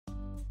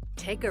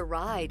Take a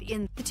ride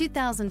in the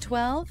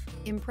 2012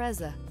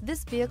 Impreza.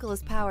 This vehicle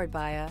is powered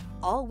by a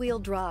all-wheel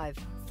drive,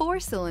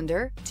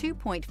 4-cylinder,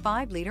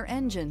 2.5-liter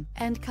engine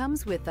and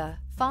comes with a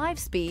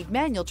 5-speed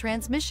manual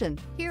transmission.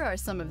 Here are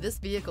some of this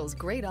vehicle's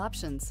great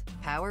options: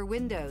 power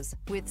windows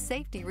with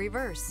safety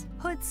reverse,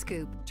 hood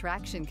scoop,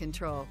 traction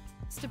control,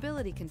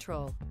 stability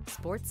control,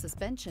 sports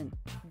suspension,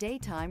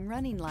 daytime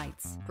running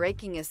lights,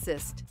 braking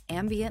assist,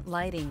 ambient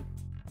lighting.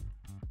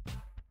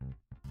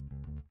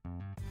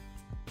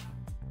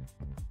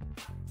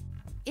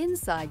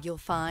 Inside you'll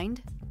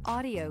find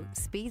audio,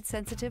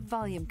 speed-sensitive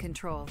volume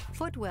control,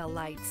 footwell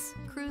lights,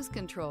 cruise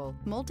control,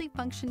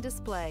 multifunction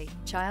display,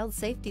 child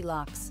safety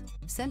locks,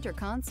 center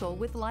console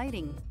with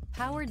lighting,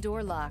 power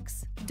door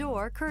locks,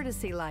 door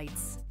courtesy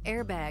lights,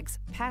 airbags,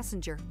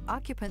 passenger,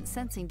 occupant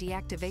sensing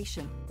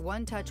deactivation,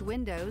 one-touch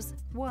windows,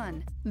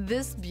 one.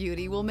 This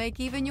beauty will make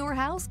even your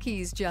house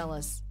keys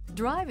jealous.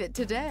 Drive it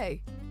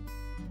today.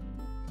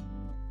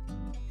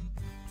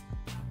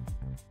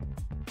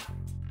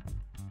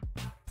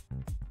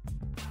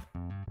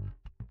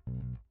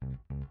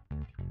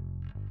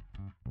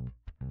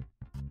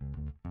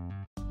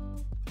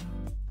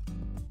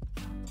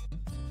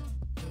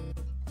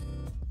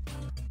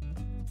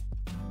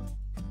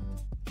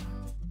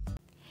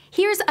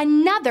 Here's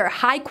another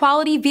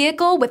high-quality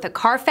vehicle with a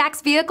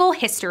Carfax Vehicle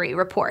History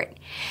Report.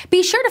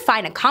 Be sure to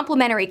find a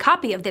complimentary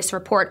copy of this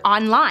report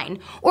online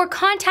or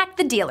contact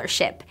the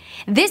dealership.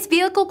 This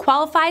vehicle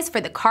qualifies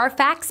for the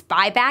Carfax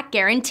buyback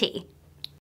guarantee.